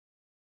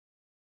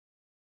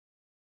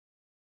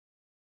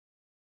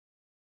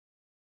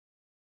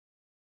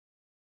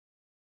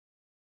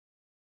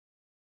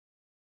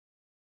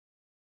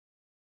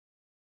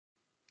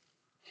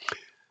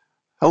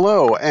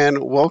Hello and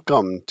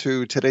welcome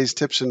to today's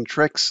tips and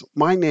tricks.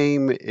 My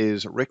name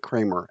is Rick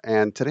Kramer,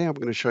 and today I'm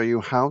going to show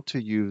you how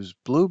to use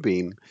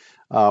Bluebeam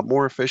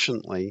more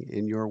efficiently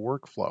in your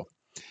workflow.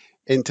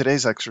 In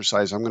today's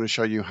exercise, I'm going to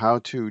show you how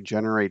to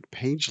generate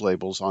page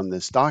labels on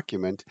this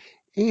document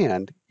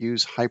and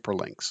use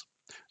hyperlinks.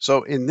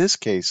 So in this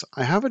case,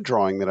 I have a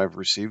drawing that I've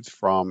received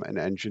from an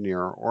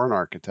engineer or an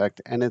architect,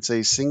 and it's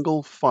a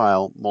single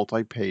file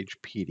multi-page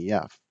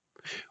PDF.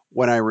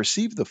 When I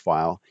receive the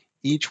file,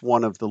 each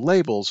one of the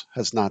labels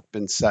has not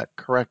been set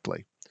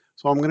correctly.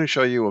 So I'm going to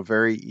show you a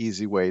very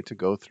easy way to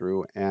go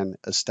through and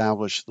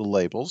establish the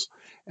labels,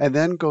 and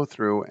then go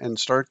through and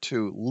start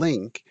to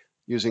link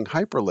using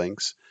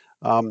hyperlinks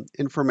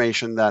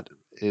information that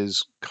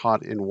is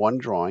caught in one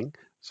drawing,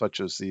 such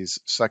as these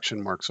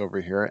section marks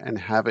over here, and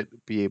have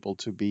it be able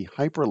to be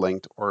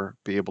hyperlinked or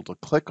be able to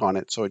click on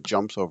it so it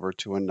jumps over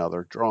to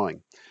another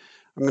drawing.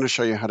 I'm going to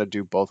show you how to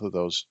do both of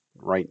those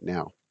right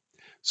now.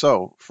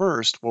 So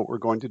first, what we're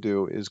going to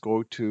do is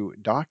go to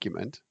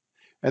Document,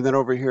 and then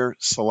over here,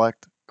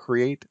 select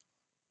Create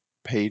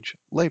Page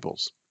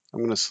Labels.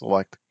 I'm going to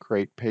select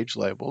Create Page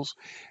Labels,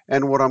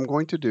 and what I'm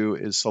going to do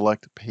is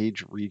select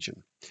Page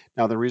Region.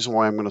 Now, the reason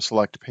why I'm going to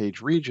select Page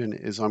Region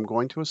is I'm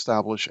going to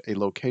establish a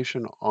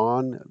location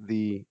on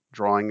the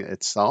drawing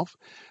itself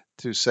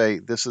to say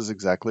this is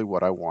exactly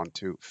what I want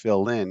to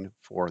fill in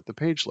for the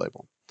page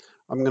label.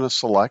 I'm going to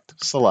select,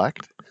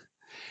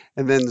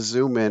 and then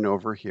zoom in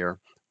over here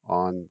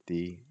on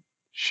the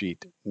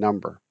sheet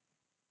number.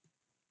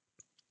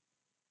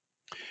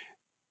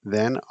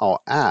 Then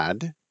I'll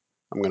add,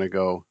 I'm going to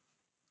go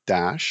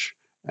dash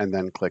and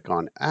then click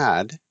on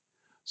add.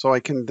 So I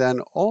can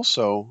then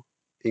also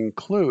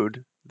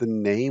include the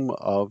name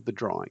of the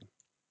drawing.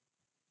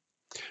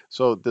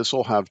 So this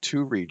will have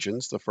two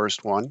regions. The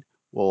first one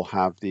will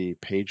have the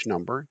page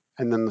number,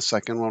 and then the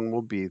second one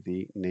will be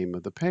the name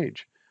of the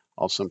page.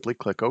 I'll simply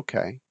click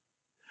OK.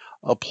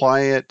 Apply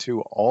it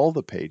to all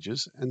the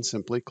pages and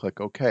simply click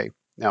OK.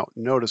 Now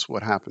notice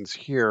what happens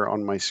here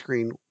on my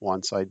screen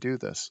once I do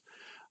this.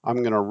 I'm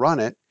going to run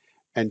it,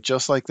 and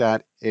just like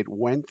that, it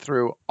went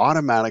through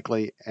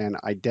automatically and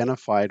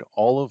identified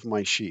all of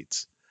my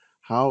sheets.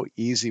 How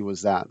easy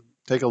was that?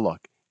 Take a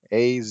look.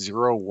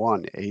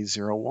 A01,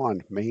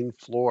 A01,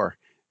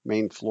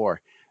 main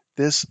floor.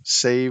 This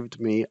saved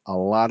me a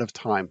lot of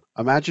time.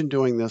 Imagine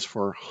doing this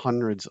for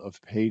hundreds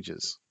of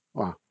pages.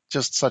 Wow,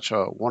 just such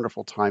a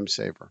wonderful time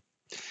saver.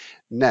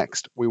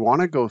 Next, we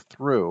want to go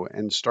through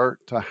and start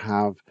to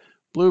have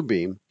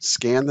Bluebeam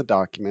scan the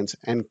documents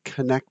and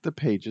connect the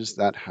pages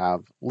that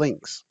have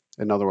links.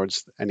 In other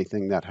words,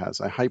 anything that has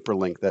a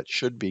hyperlink that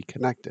should be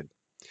connected.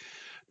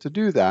 To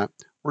do that,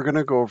 we're going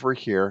to go over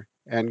here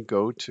and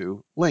go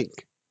to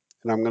Link.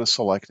 And I'm going to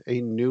select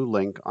a new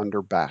link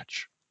under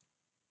Batch.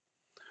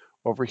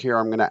 Over here,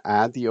 I'm going to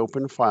add the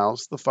open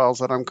files, the files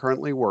that I'm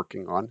currently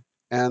working on,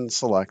 and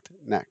select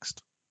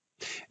Next.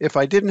 If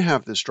I didn't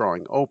have this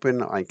drawing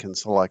open, I can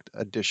select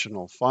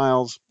additional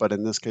files, but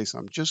in this case,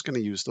 I'm just going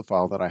to use the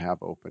file that I have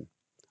open.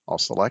 I'll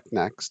select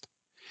Next,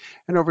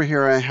 and over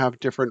here I have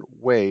different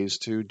ways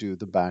to do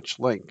the batch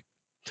link.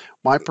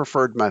 My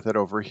preferred method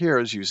over here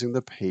is using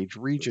the page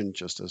region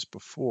just as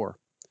before.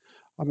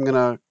 I'm going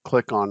to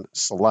click on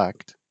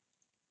Select,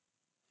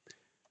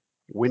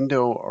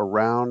 window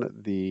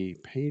around the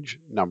page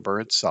number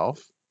itself,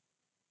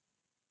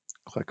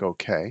 click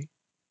OK.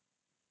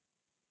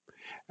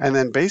 And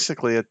then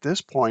basically at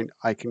this point,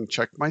 I can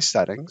check my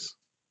settings.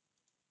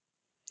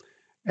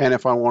 And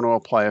if I want to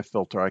apply a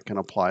filter, I can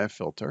apply a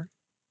filter.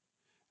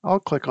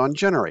 I'll click on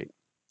Generate.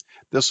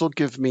 This will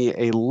give me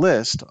a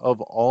list of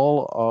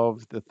all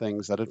of the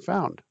things that it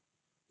found.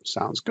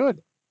 Sounds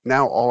good.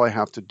 Now all I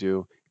have to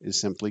do is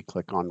simply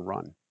click on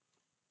Run.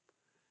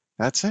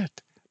 That's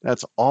it.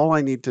 That's all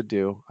I need to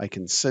do. I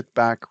can sit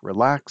back,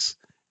 relax,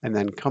 and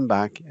then come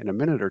back in a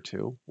minute or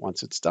two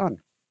once it's done.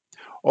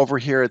 Over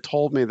here, it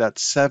told me that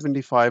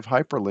 75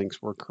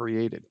 hyperlinks were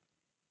created.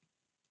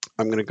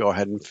 I'm going to go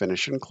ahead and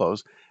finish and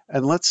close,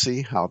 and let's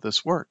see how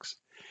this works.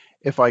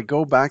 If I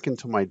go back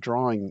into my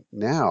drawing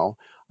now,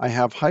 I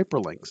have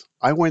hyperlinks.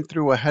 I went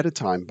through ahead of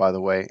time, by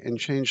the way, and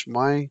changed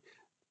my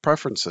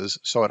preferences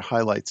so it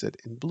highlights it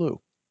in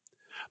blue.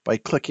 By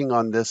clicking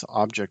on this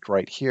object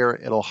right here,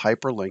 it'll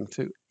hyperlink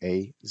to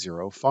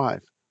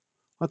A05.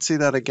 Let's see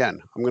that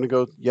again. I'm going to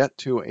go yet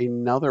to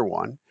another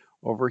one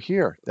over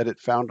here that it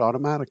found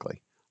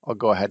automatically. I'll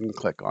go ahead and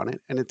click on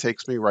it, and it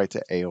takes me right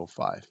to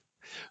A05.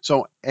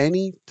 So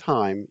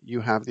anytime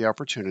you have the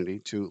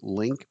opportunity to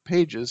link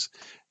pages,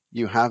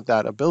 you have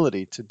that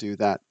ability to do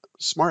that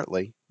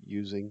smartly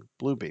using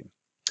Bluebeam.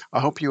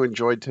 I hope you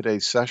enjoyed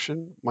today's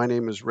session. My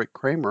name is Rick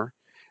Kramer,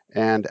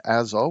 and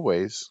as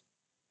always,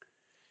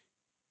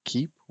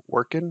 keep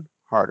working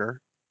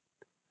harder.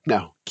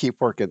 No, keep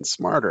working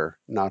smarter,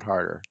 not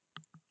harder.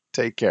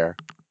 Take care.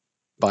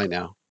 Bye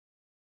now.